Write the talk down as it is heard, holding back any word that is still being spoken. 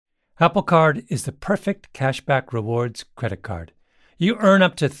Apple Card is the perfect cashback rewards credit card. You earn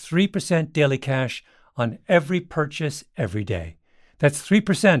up to 3% daily cash on every purchase every day. That's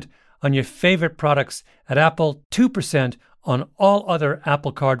 3% on your favorite products at Apple, 2% on all other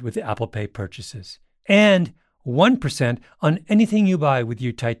Apple Card with Apple Pay purchases, and 1% on anything you buy with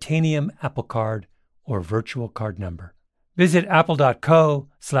your titanium Apple Card or virtual card number. Visit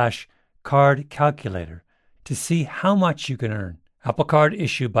apple.co/card calculator to see how much you can earn. Apple Card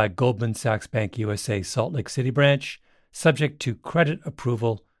issued by Goldman Sachs Bank USA Salt Lake City branch, subject to credit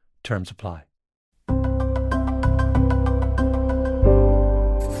approval. Terms apply.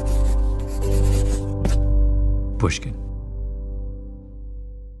 Pushkin.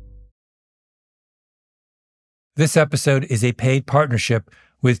 This episode is a paid partnership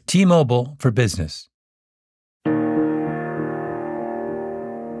with T-Mobile for Business.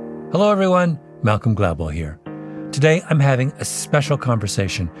 Hello, everyone. Malcolm Gladwell here. Today, I'm having a special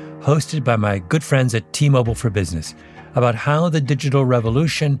conversation hosted by my good friends at T-Mobile for Business about how the digital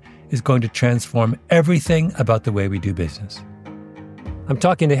revolution is going to transform everything about the way we do business. I'm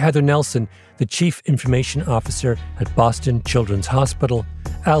talking to Heather Nelson, the Chief Information Officer at Boston Children's Hospital,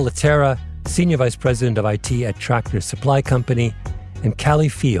 Al Laterra, Senior Vice President of IT at Tractor Supply Company, and Callie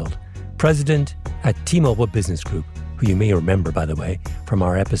Field, President at T-Mobile Business Group, who you may remember, by the way, from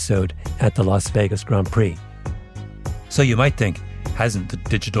our episode at the Las Vegas Grand Prix. So you might think, hasn't the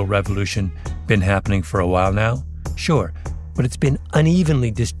digital revolution been happening for a while now? Sure, but it's been unevenly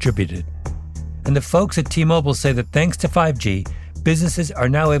distributed. And the folks at T-Mobile say that thanks to 5G, businesses are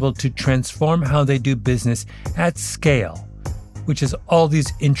now able to transform how they do business at scale, which has all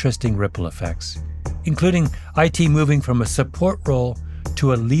these interesting ripple effects, including IT moving from a support role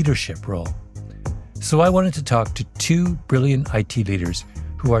to a leadership role. So I wanted to talk to two brilliant IT leaders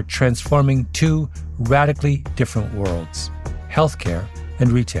who are transforming two radically different worlds, healthcare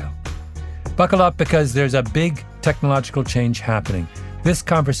and retail. Buckle up because there's a big technological change happening. This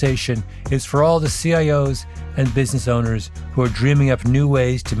conversation is for all the CIOs and business owners who are dreaming up new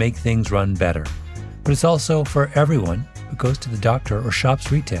ways to make things run better. But it's also for everyone who goes to the doctor or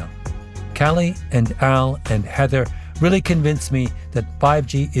shops retail. Callie and Al and Heather really convinced me that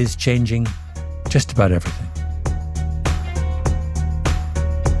 5G is changing just about everything.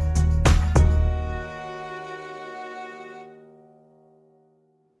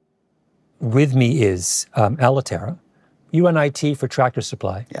 With me is Al Laterra. You run IT for Tractor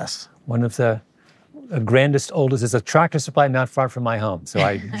Supply. Yes. One of the grandest, oldest is a Tractor Supply not far from my home, so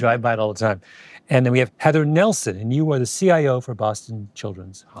I drive by it all the time. And then we have Heather Nelson, and you are the CIO for Boston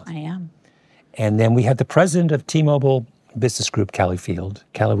Children's Hospital. I am. And then we have the president of T-Mobile Business Group, Callie Field.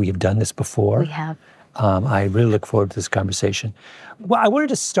 Callie, we have done this before. We have. I really look forward to this conversation. Well, I wanted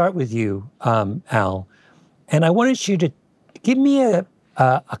to start with you, Al, and I wanted you to give me a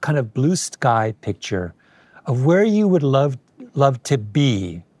kind of blue sky picture of where you would love to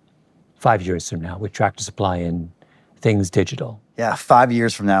be 5 years from now with Tractor Supply and things digital. Yeah, 5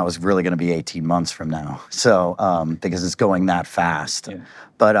 years from now is really going to be 18 months from now. So, because it's going that fast. Yeah.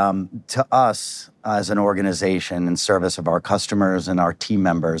 But to us as an organization in service of our customers and our team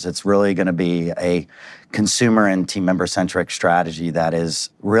members, it's really going to be a consumer and team member centric strategy that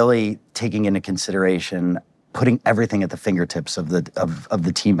is really taking into consideration putting everything at the fingertips of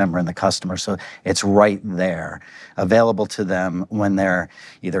the team member and the customer. So it's right there, available to them when they're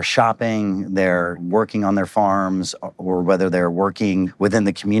either shopping, they're working on their farms, or whether they're working within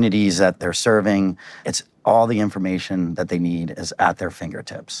the communities that they're serving. It's all the information that they need is at their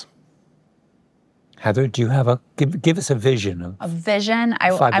fingertips. Heather, do you have give us a vision? A vision?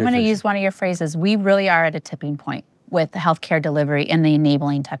 I'm going to use one of your phrases. We really are at a tipping point with the healthcare delivery and the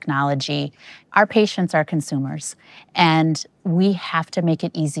enabling technology. Our patients are consumers, and we have to make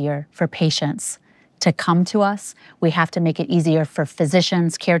it easier for patients to come to us. We have to make it easier for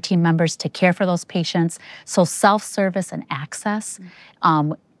physicians, care team members to care for those patients. So self-service and access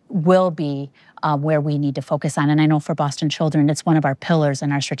will be where we need to focus on. And I know for Boston Children, it's one of our pillars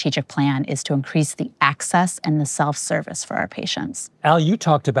in our strategic plan is to increase the access and the self-service for our patients. Al, you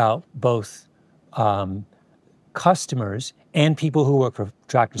talked about both customers and people who work for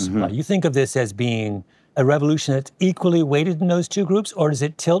Tractor Supply. You think of this as being a revolution that's equally weighted in those two groups, or does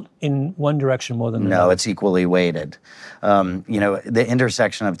it tilt in one direction more than another? No, it's equally weighted. The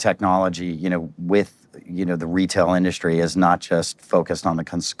intersection of technology, with the retail industry is not just focused on the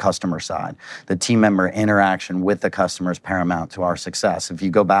customer side. The team member interaction with the customer is paramount to our success. If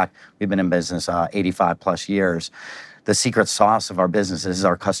you go back, we've been in business 85 plus years. the secret sauce of our business is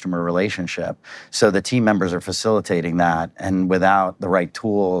our customer relationship. So the team members are facilitating that, and without the right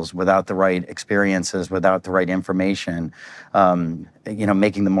tools, without the right experiences, without the right information,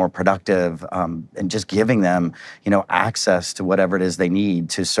 making them more productive, and just giving them, access to whatever it is they need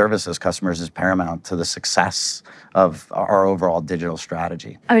to service those customers is paramount to the success of our overall digital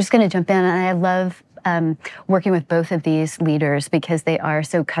strategy. I was just going to jump in, and I love working with both of these leaders because they are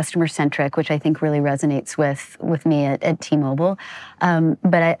so customer-centric, which I think really resonates with me at T-Mobile.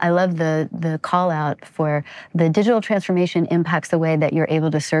 But I love the call-out for the digital transformation impacts the way that you're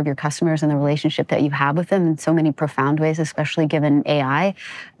able to serve your customers and the relationship that you have with them in so many profound ways, especially given AI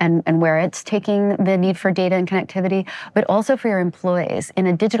and where it's taking the need for data and connectivity, but also for your employees. In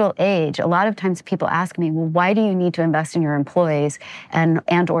a digital age, a lot of times people ask me, well, why do you need to invest in your employees and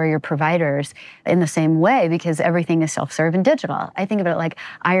or your providers in the same way, because everything is self-serve and digital. I think of it like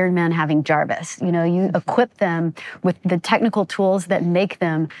Iron Man having Jarvis. You equip them with the technical tools that make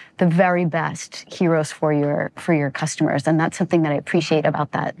them the very best heroes for your customers, and that's something that I appreciate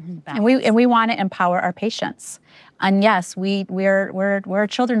about that. And we want to empower our patients. And yes, we're a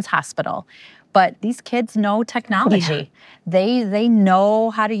children's hospital, but these kids know technology. Yeah. They know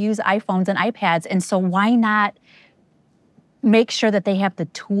how to use iPhones and iPads, and so why not make sure that they have the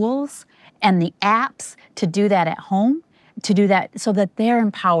tools and the apps to do that at home, to do that so that they're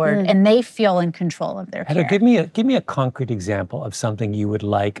empowered and they feel in control of their care. Give me a concrete example of something you would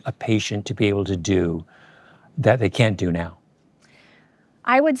like a patient to be able to do that they can't do now.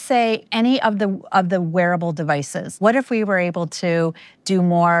 I would say any of the wearable devices. What if we were able to do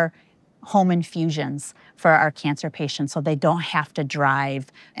more home infusions for our cancer patients so they don't have to drive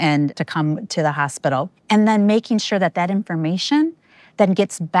and to come to the hospital? And then making sure that information then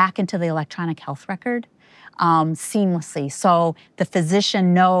gets back into the electronic health record seamlessly. So the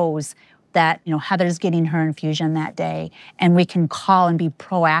physician knows that, Heather's getting her infusion that day, and we can call and be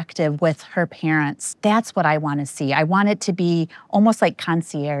proactive with her parents. That's what I want to see. I want it to be almost like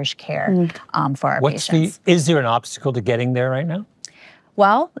concierge care for our patients. Is there an obstacle to getting there right now?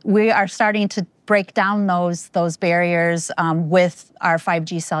 Well, we are starting to break down those barriers with our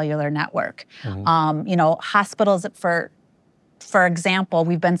 5G cellular network. Hospitals, for example,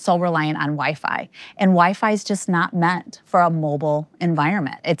 we've been so reliant on Wi-Fi, and Wi-Fi is just not meant for a mobile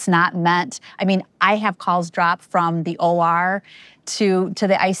environment. It's not meant, I have calls drop from the OR to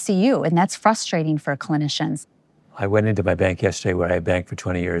the ICU, and that's frustrating for clinicians. I went into my bank yesterday where I banked for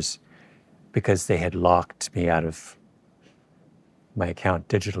 20 years because they had locked me out of my account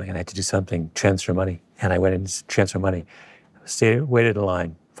digitally, and I had to do something, transfer money. And I went in to transfer money, waited in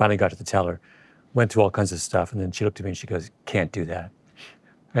line, finally got to the teller, went through all kinds of stuff, and then she looked at me and she goes, "Can't do that."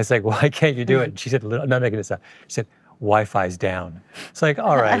 I was like, "Why can't you do it?" And she said, "I'm not making this up." She said, "Wi-Fi's down." It's like,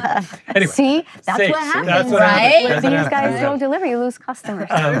 all right. Anyway, See, that's what happens, right? When these guys don't deliver, you lose customers.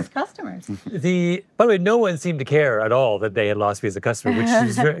 By the way, no one seemed to care at all that they had lost me as a customer, which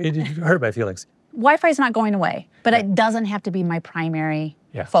it hurt my feelings. Wi-Fi is not going away, but it doesn't have to be my primary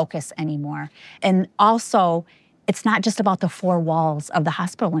focus anymore. And also, it's not just about the four walls of the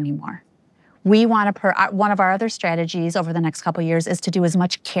hospital anymore. We want to, one of our other strategies over the next couple of years is to do as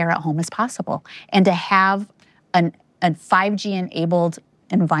much care at home as possible and to have a 5G-enabled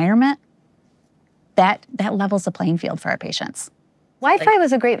environment that levels the playing field for our patients. Wi-Fi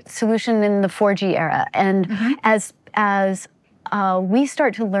was a great solution in the 4G era, and as we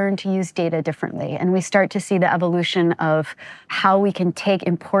start to learn to use data differently, and we start to see the evolution of how we can take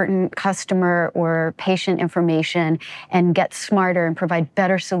important customer or patient information and get smarter and provide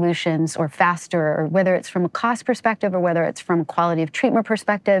better solutions or faster, or whether it's from a cost perspective or whether it's from a quality of treatment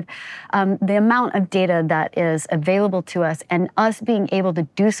perspective, the amount of data that is available to us and us being able to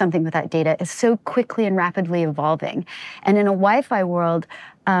do something with that data is so quickly and rapidly evolving. And in a Wi-Fi world,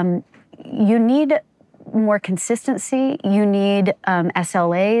 you need more consistency, you need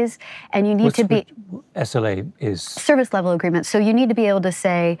SLAs, and you need SLA is? Service level agreement. So you need to be able to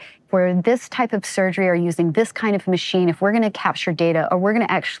say, for this type of surgery or using this kind of machine, if we're going to capture data, or we're going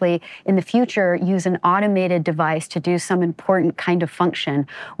to actually, in the future, use an automated device to do some important kind of function,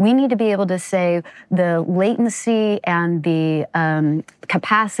 we need to be able to say the latency and the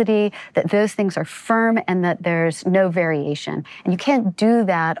capacity, that those things are firm and that there's no variation. And you can't do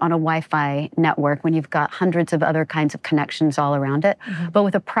that on a Wi-Fi network when you've got hundreds of other kinds of connections all around it. But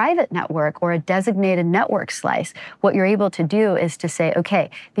with a private network or a designated network slice, what you're able to do is to say, okay,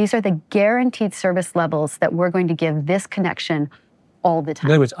 these are the guaranteed service levels that we're going to give this connection all the time.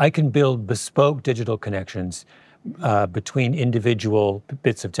 In other words, I can build bespoke digital connections between individual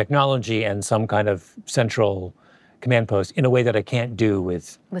bits of technology and some kind of central command post in a way that I can't do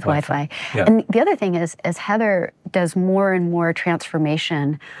with Wi-Fi. Yeah. And the other thing is, as Heather does more and more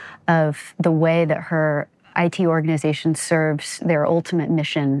transformation of the way that her IT organization serves their ultimate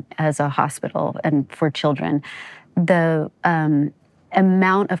mission as a hospital and for children, the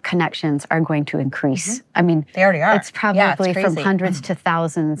amount of connections are going to increase. Mm-hmm. I mean, they already are. It's probably from hundreds to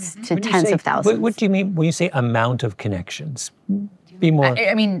thousands to tens of thousands. What do you mean when you say amount of connections? Be more.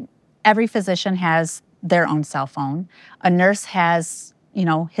 I mean, every physician has their own cell phone. A nurse has,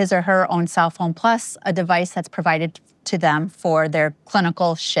 his or her own cell phone plus a device that's provided to them for their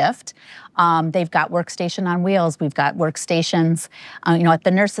clinical shift. They've got workstation on wheels. We've got workstations, at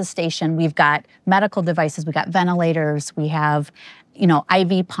the nurse's station. We've got medical devices. We've got ventilators. We have,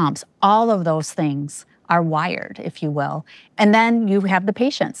 IV pumps. All of those things are wired, if you will. And then you have the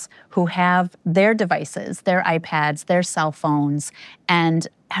patients who have their devices, their iPads, their cell phones, and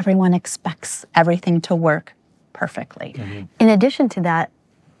everyone expects everything to work perfectly. Mm-hmm. In addition to that,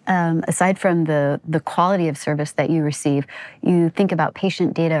 aside from the quality of service that you receive, you think about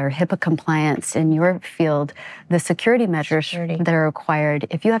patient data or HIPAA compliance in your field, the security measures that are required.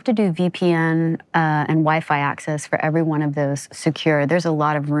 If you have to do VPN and Wi-Fi access for every one of those secure, there's a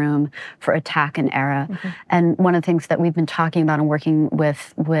lot of room for attack and error. Mm-hmm. And one of the things that we've been talking about and working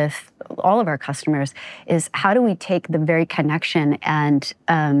with all of our customers is how do we take the very connection and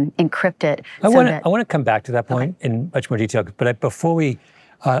encrypt it? I want to come back to that point in much more detail, but before we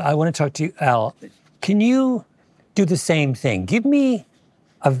I want to talk to you, Al. Can you do the same thing? Give me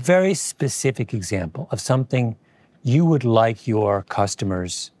a very specific example of something you would like your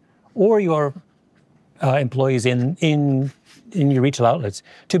customers or your employees in your retail outlets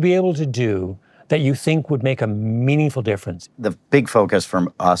to be able to do that you think would make a meaningful difference. The big focus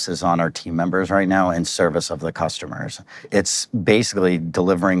from us is on our team members right now in service of the customers. It's basically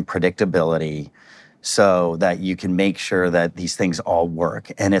delivering predictability so that you can make sure that these things all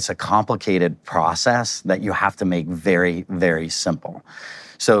work. And it's a complicated process that you have to make very, very simple.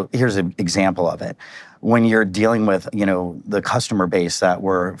 So here's an example of it. When you're dealing with, the customer base that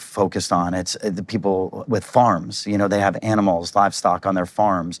we're focused on, it's the people with farms. They have animals, livestock on their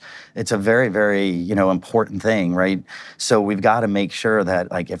farms. It's a very, very, important thing, right? So we've got to make sure that,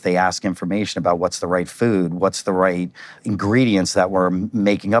 if they ask information about what's the right food, what's the right ingredients that we're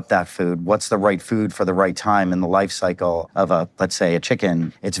making up that food, what's the right food for the right time in the life cycle of let's say, a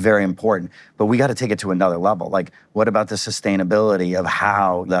chicken, it's very important. But we got to take it to another level. What about the sustainability of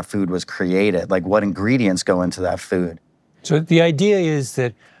how that food was created? What ingredients go into that food? So the idea is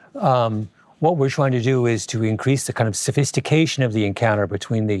that what we're trying to do is to increase the kind of sophistication of the encounter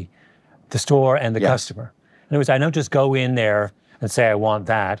between the store and the customer. In other words, I don't just go in there and say, I want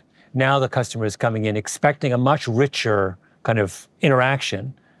that. Now the customer is coming in expecting a much richer kind of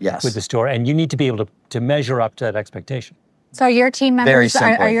interaction with the store, and you need to be able to measure up to that expectation. So your team members,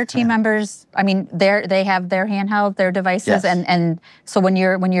 are your team members, I mean, they have their handheld, their devices, and so when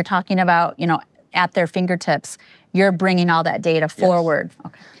you're talking about, at their fingertips, you're bringing all that data forward.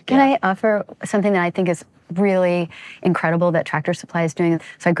 Okay. Can I offer something that I think is really incredible that Tractor Supply is doing?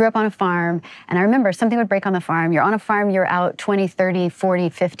 So I grew up on a farm, and I remember something would break on the farm. You're on a farm, you're out 20, 30, 40,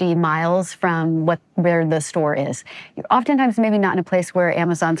 50 miles from where the store is. You're oftentimes maybe not in a place where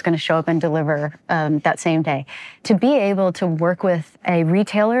Amazon's going to show up and deliver that same day. To be able to work with a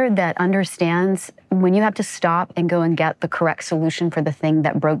retailer that understands when you have to stop and go and get the correct solution for the thing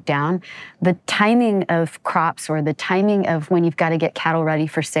that broke down, the timing of crops or the timing of when you've got to get cattle ready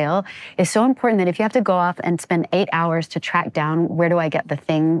for sale is so important that if you have to go off and spend 8 hours to track down where do I get the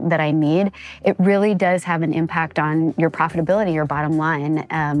thing that I need, it really does have an impact on your profitability, your bottom line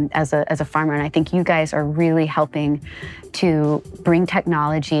as a farmer. And I think you guys are really helping to bring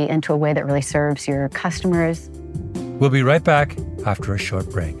technology into a way that really serves your customers. We'll be right back after a short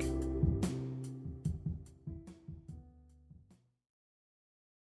break.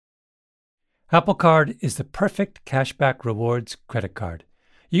 Apple Card is the perfect cashback rewards credit card.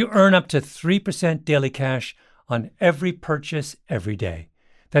 You earn up to 3% daily cash on every purchase every day.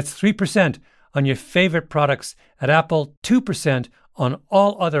 That's 3% on your favorite products at Apple, 2% on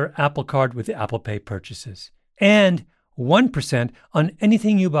all other Apple Card with Apple Pay purchases, and 1% on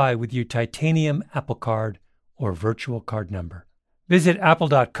anything you buy with your titanium Apple Card or virtual card number. Visit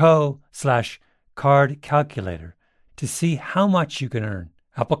apple.co/card calculator to see how much you can earn.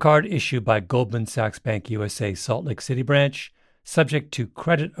 Apple Card issued by Goldman Sachs Bank USA Salt Lake City branch, subject to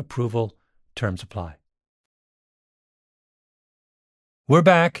credit approval. Terms apply. We're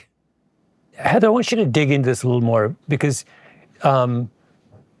back. Heather, I want you to dig into this a little more because there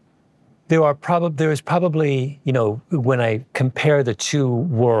is probably, when I compare the two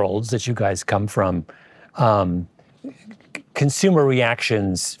worlds that you guys come from, consumer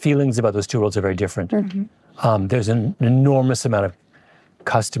reactions, feelings about those two worlds are very different. Mm-hmm. There's an enormous amount of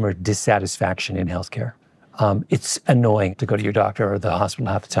customer dissatisfaction in healthcare. It's annoying to go to your doctor or the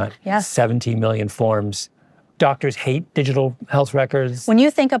hospital half the time. Yes. 17 million forms. Doctors hate digital health records. When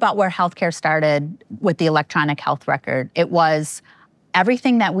you think about where healthcare started with the electronic health record, it was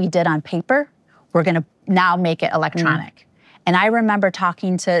everything that we did on paper, we're going to now make it electronic. Mm-hmm. And I remember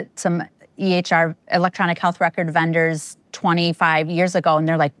talking to some EHR, electronic health record vendors 25 years ago, and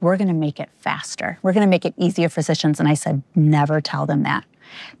they're like, we're going to make it faster. We're going to make it easier for physicians. And I said, never tell them that,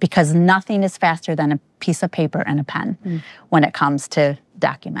 because nothing is faster than a piece of paper and a pen when it comes to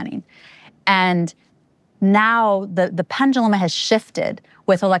documenting. And now the pendulum has shifted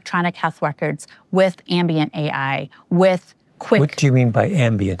with electronic health records, with ambient AI, with quick. What do you mean by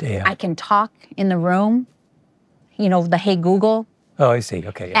ambient AI? I can talk in the room, the Hey Google. Oh, I see.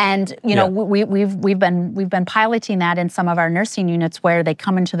 Okay. Yeah. And we've been piloting that in some of our nursing units where they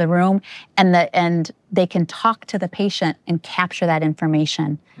come into the room and they can talk to the patient and capture that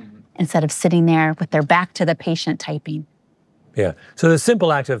information instead of sitting there with their back to the patient typing. Yeah. So the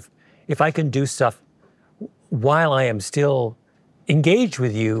simple act of, if I can do stuff while I am still engaged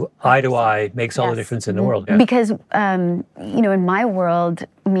with you, eye to eye, makes all the difference in the world. Yeah. Because in my world,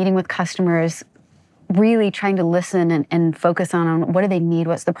 meeting with customers, really trying to listen and focus on what do they need,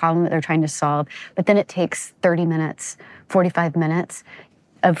 what's the problem that they're trying to solve. But then it takes 30 minutes, 45 minutes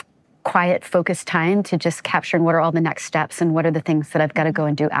of quiet, focused time to just capturing what are all the next steps and what are the things that I've got to go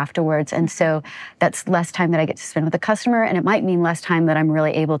and do afterwards. And so that's less time that I get to spend with the customer, and it might mean less time that I'm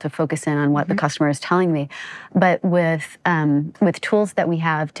really able to focus in on what the customer is telling me. But with tools that we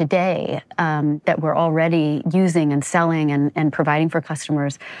have today that we're already using and selling and providing for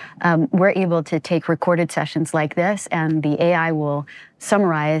customers, we're able to take recorded sessions like this, and the AI will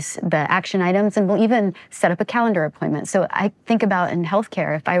summarize the action items, and we'll even set up a calendar appointment. So I think about in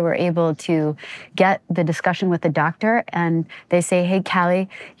healthcare, if I were able to get the discussion with the doctor and they say, hey, Callie,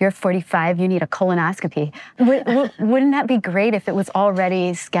 you're 45, you need a colonoscopy. Wouldn't that be great if it was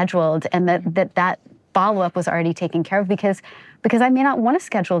already scheduled and that follow-up was already taken care of? Because I may not want to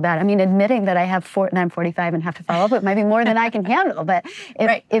schedule that. I mean, admitting that I'm 45 and have to follow up, it might be more than I can handle. But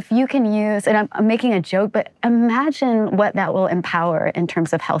if you can use, and I'm making a joke, but imagine what that will empower in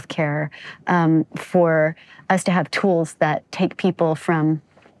terms of healthcare for us to have tools that take people from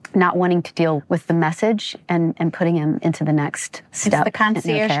not wanting to deal with the message and putting them into the next step. It's the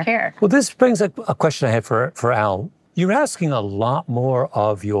concierge care. Well, this brings up a question I had for Al. You're asking a lot more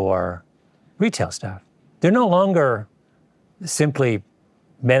of your retail staff. They're no longer simply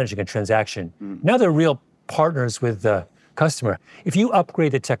managing a transaction. Now they're real partners with the customer. If you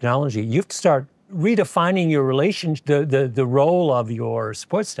upgrade the technology, you have to start redefining your the role of your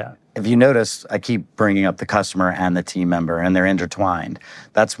support staff. If you notice, I keep bringing up the customer and the team member, and they're intertwined.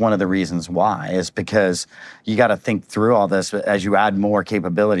 That's one of the reasons why, is because you got to think through all this. As you add more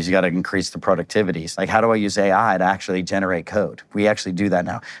capabilities, you got to increase the productivities. Like, how do I use AI to actually generate code? We actually do that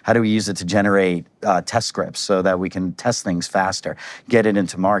now. How do we use it to generate test scripts so that we can test things faster, get it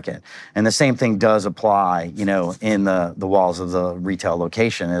into market? And the same thing does apply, in the walls of the retail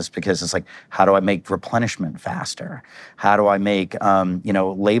location, is because it's like, how do I make replenishment faster? How do I make,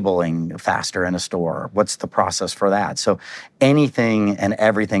 labeling faster in a store? What's the process for that? So anything and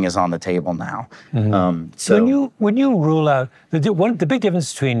everything is on the table now. Mm-hmm. So when you rule out the big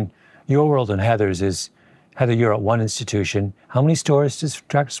difference between your world and Heather's is, Heather, you're at one institution. How many stores does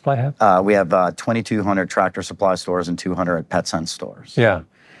Tractor Supply have? We have 2,200 Tractor Supply stores and 200 PetSense stores. Yeah.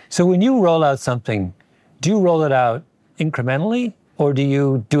 So when you roll out something, do you roll it out incrementally, or do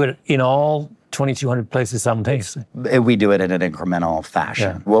you do it in all 2,200 places simultaneously? We do it in an incremental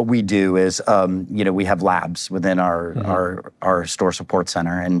fashion. Yeah. What we do is, we have labs within our store support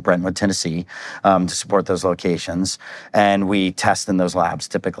center in Brentwood, Tennessee, to support those locations, and we test in those labs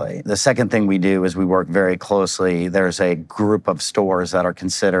typically. The second thing we do is we work very closely. There's a group of stores that are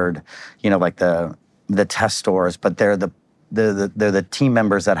considered, like the test stores, but they're the team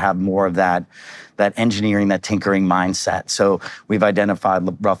members that have more of that engineering, that tinkering mindset. So we've identified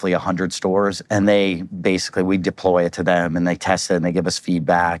roughly 100 stores, and we deploy it to them, and they test it, and they give us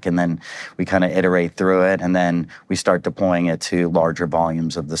feedback, and then we kind of iterate through it, and then we start deploying it to larger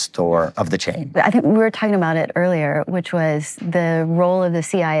volumes of the chain. I think we were talking about it earlier, which was the role of the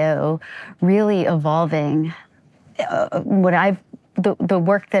CIO really evolving. What I've the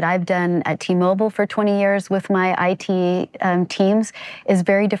work that I've done at T-Mobile for 20 years with my IT teams is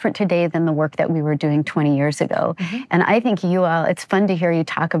very different today than the work that we were doing 20 years ago. And I think you all, it's fun to hear you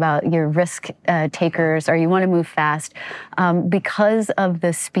talk about your risk takers, or you want to move fast, because of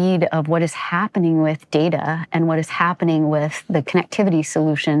the speed of what is happening with data and what is happening with the connectivity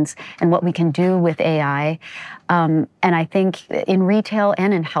solutions and what we can do with AI. And I think in retail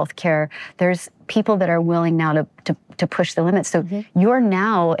and in healthcare, there's people that are willing now to push the limits. So you're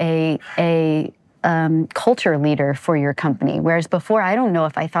now a culture leader for your company, whereas before, I don't know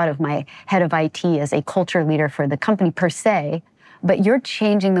if I thought of my head of IT as a culture leader for the company per se, but you're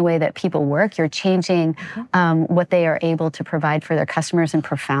changing the way that people work. You're changing what they are able to provide for their customers in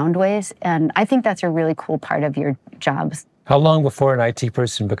profound ways. And I think that's a really cool part of your jobs. How long before an IT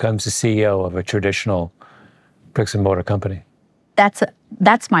person becomes the CEO of a traditional bricks and mortar company?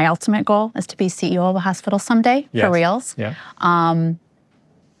 That's my ultimate goal, is to be CEO of a hospital someday, for reals. Yeah.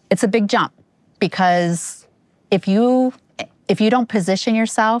 It's a big jump, because if you don't position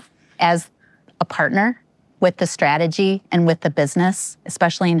yourself as a partner with the strategy and with the business,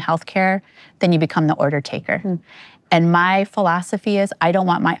 especially in healthcare, then you become the order taker. And my philosophy is, I don't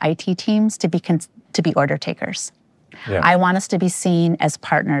want my IT teams to be order takers. Yeah. I want us to be seen as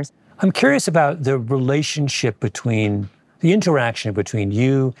partners. I'm curious about the relationship between, the interaction between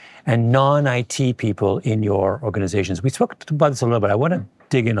you and non-IT people in your organizations. We spoke about this a little bit. I want to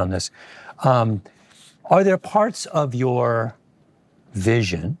dig in on this. Are there parts of your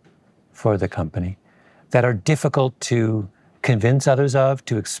vision for the company that are difficult to convince others of,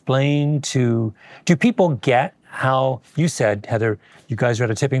 to explain, do people get how, you said, Heather, you guys are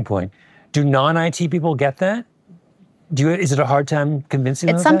at a tipping point. Do non-IT people get that? Is it a hard time convincing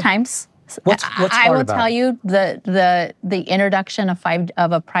them? Sometimes. What's hard I will about tell you the introduction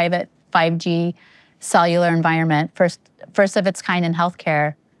of a private 5G cellular environment, first of its kind in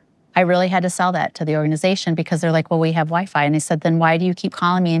healthcare. I really had to sell that to the organization, because they're like, well, we have Wi-Fi. And they said, then why do you keep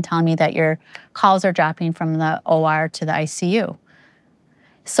calling me and telling me that your calls are dropping from the OR to the ICU?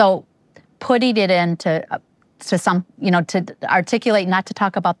 So putting it into some, to articulate, not to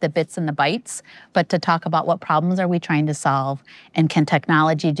talk about the bits and the bytes, but to talk about what problems are we trying to solve, and can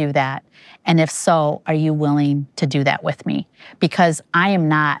technology do that? And if so, are you willing to do that with me? Because I am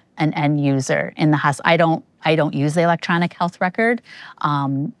not an end user in the hospital. I don't use the electronic health record,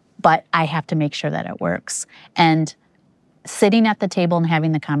 but I have to make sure that it works. And sitting at the table and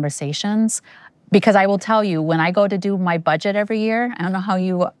having the conversations, because I will tell you, when I go to do my budget every year, I don't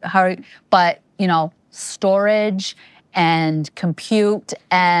know but storage and compute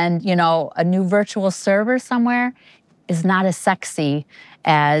and, a new virtual server somewhere is not as sexy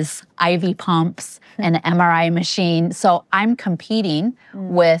as IV pumps and an MRI machine. So I'm competing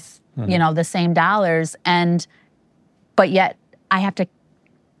with, the same dollars, but yet I have to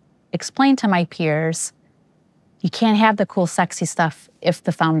explain to my peers, you can't have the cool, sexy stuff if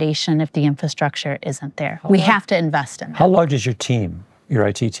the foundation, if the infrastructure isn't there. We have to invest in that. How large is your team, your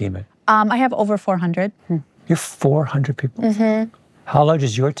IT team? I have over 400. You're 400 people? How large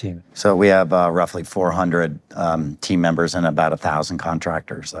is your team? So we have roughly 400 team members and about 1,000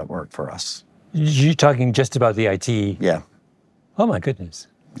 contractors that work for us. You're talking just about the IT? Yeah. Oh my goodness.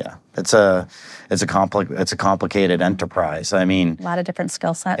 Yeah, it's a complicated enterprise. I mean, a lot of different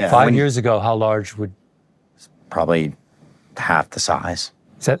skill sets. Yeah. 5 years ago, how large would? Probably half the size.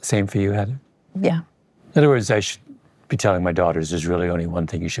 Is that the same for you, Heather? Yeah. In other words, I should be telling my daughters there's really only one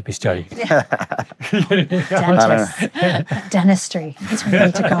thing you should be studying. Yeah. Dentistry. That's where you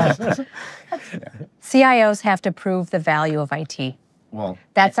need to go. CIOs have to prove the value of IT. Well,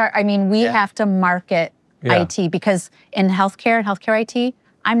 that's we have to market IT, because in healthcare IT,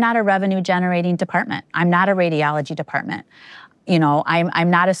 I'm not a revenue generating department. I'm not a radiology department. I'm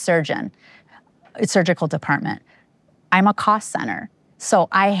not a surgical department. I'm a cost center. So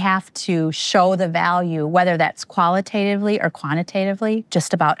I have to show the value, whether that's qualitatively or quantitatively,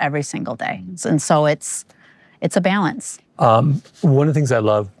 just about every single day. And so it's a balance. One of the things I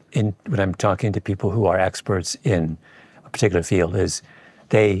love when I'm talking to people who are experts in a particular field is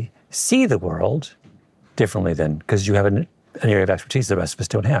they see the world differently than, because you have an area of expertise the rest of us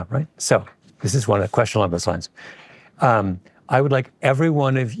don't have, right? So this is one question along those lines. I would like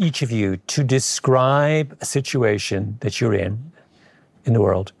each of you to describe a situation that you're in the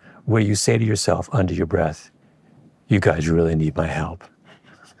world where you say to yourself under your breath, you guys really need my help.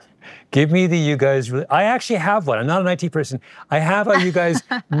 Give me the you guys really, I actually have one. I'm not an IT person. I have a you guys,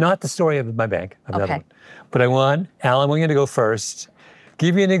 not the story of my bank. Okay. But I want, Alan, we're going to go first.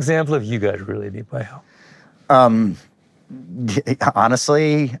 Give me an example of you guys really need my help.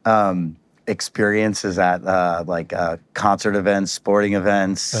 Honestly, experiences at concert events, sporting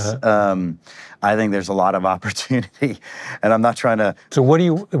events. I think there's a lot of opportunity, and I'm not trying to. So what do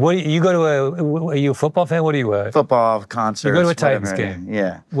you go to are you a football fan? What are you? Football, concerts. You go to a Titans game.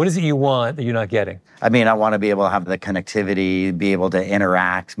 Yeah. What is it you want that you're not getting? I mean, I want to be able to have the connectivity, be able to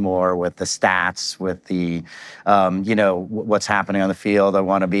interact more with the stats, with the, what's happening on the field. I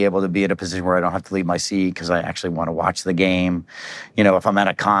want to be able to be in a position where I don't have to leave my seat because I actually want to watch the game. If I'm at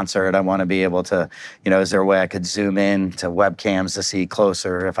a concert, I want to be able to, is there a way I could zoom in to webcams to see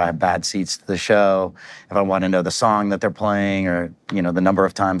closer if I have bad seats to the show, if I want to know the song that they're playing or, the number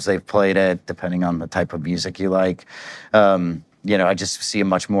of times they've played it, depending on the type of music you like. I just see a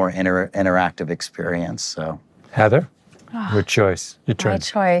much more interactive experience. So, Heather, your choice. Your turn. My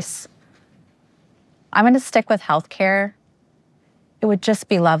choice. I'm going to stick with healthcare. It would just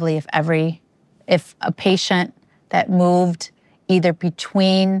be lovely if a patient that moved either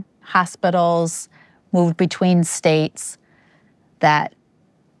between hospitals, moved between states, that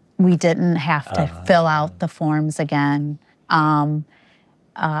we didn't have to fill out the forms again.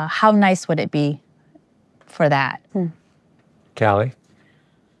 How nice would it be for that? Callie?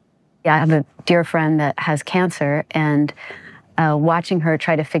 Yeah, I have a dear friend that has cancer, and watching her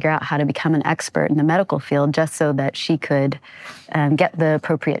try to figure out how to become an expert in the medical field just so that she could get the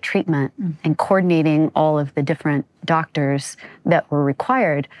appropriate treatment and coordinating all of the different doctors that were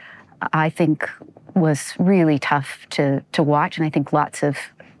required, I think was really tough to watch. And I think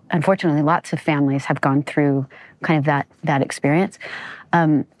unfortunately, lots of families have gone through kind of that experience.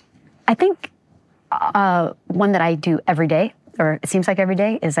 I think one that I do every day, or it seems like every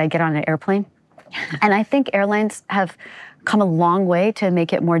day, is I get on an airplane. And I think airlines have come a long way to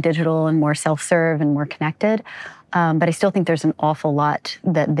make it more digital and more self-serve and more connected. But I still think there's an awful lot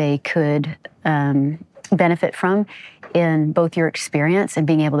that they could benefit from in both your experience and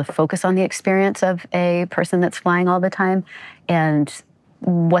being able to focus on the experience of a person that's flying all the time and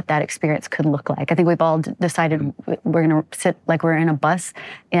what that experience could look like. I think we've all decided we're going to sit like we're in a bus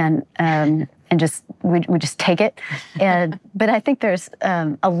and just we just take it. But I think there's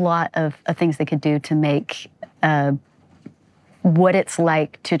a lot of things they could do to make what it's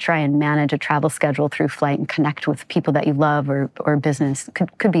like to try and manage a travel schedule through flight and connect with people that you love or business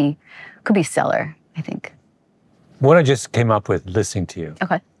could be stellar, I think. What I just came up with listening to you,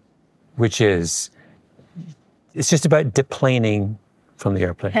 which is, it's just about deplaning from the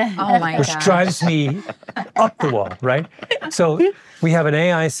airplane. Oh my which gosh. drives me up the wall, right? So we have an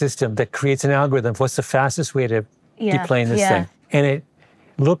AI system that creates an algorithm for what's the fastest way to deplane this thing. And it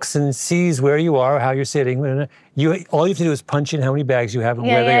looks and sees where you are, how you're sitting. All you have to do is punch in how many bags you have and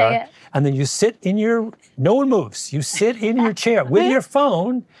where they are. Yeah. And then you sit in no one moves. You sit in your chair with your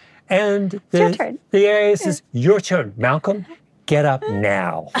phone and the AI says, your turn. Malcolm, get up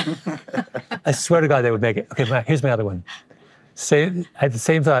now. I swear to God, they would make it. Okay, here's my other one. At the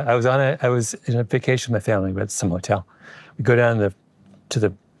same time, I was in a vacation with my family. We had some hotel. We go down to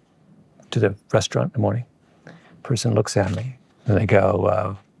the restaurant in the morning. Person looks at me and they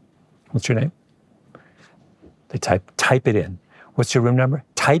go, "What's your name?" They type it in. "What's your room number?"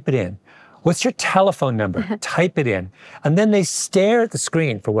 Type it in. "What's your telephone number?" Type it in. And then they stare at the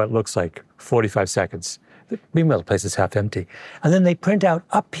screen for what looks like 45 seconds. Meanwhile, the place is half empty. And then they print out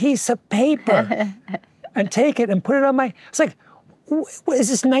a piece of paper and take it and put it on it's like, is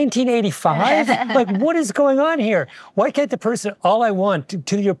this 1985? Like, what is going on here? Why can't the person, all I want,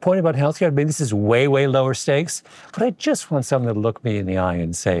 to your point about healthcare, I mean, this is way, way lower stakes, but I just want someone to look me in the eye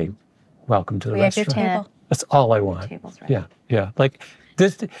and say, welcome to the restaurant. Your table. That's all I want. Table's right. Yeah. Like,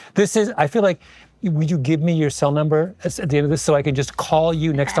 this is, I feel like, would you give me your cell number at the end of this so I can just call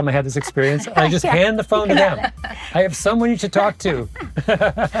you next time I have this experience? I just hand the phone to them. I have someone you should talk to.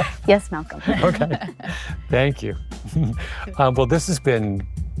 Yes, Malcolm. Okay. Thank you. Well, this has been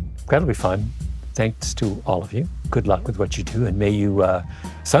incredibly fun. Thanks to all of you. Good luck with what you do. And may you,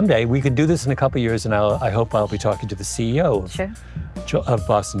 someday, we can do this in a couple of years, and I hope I'll be talking to the CEO of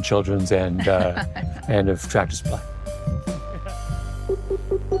Boston Children's and of Tractor Supply.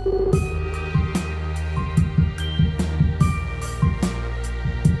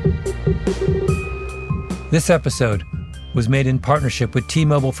 This episode was made in partnership with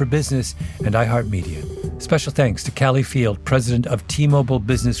T-Mobile for Business and iHeartMedia. Special thanks to Callie Field, President of T-Mobile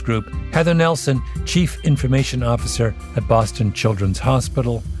Business Group, Heather Nelson, Chief Information Officer at Boston Children's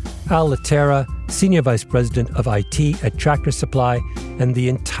Hospital, Al Laterra, Senior Vice President of IT at Tractor Supply, and the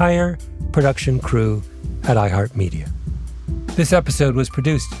entire production crew at iHeartMedia. This episode was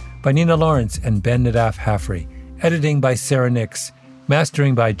produced by Nina Lawrence and Ben Nadaf Haffrey, editing by Sarah Nix,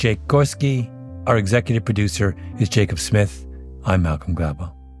 mastering by Jake Gorski. Our executive producer is Jacob Smith. I'm Malcolm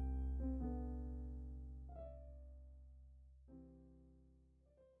Gladwell.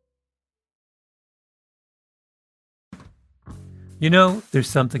 You know, there's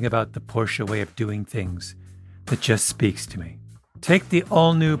something about the Porsche way of doing things that just speaks to me. Take the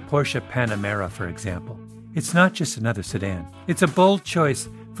all-new Porsche Panamera, for example. It's not just another sedan. It's a bold choice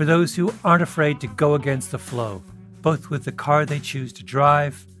for those who aren't afraid to go against the flow, both with the car they choose to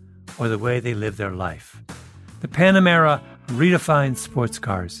drive or the way they live their life. The Panamera redefines sports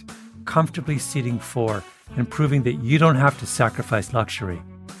cars, comfortably seating 4 and proving that you don't have to sacrifice luxury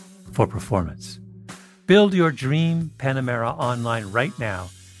for performance. Build your dream Panamera online right now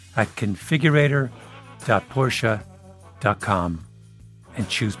at configurator.porsche.com and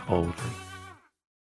choose boldly.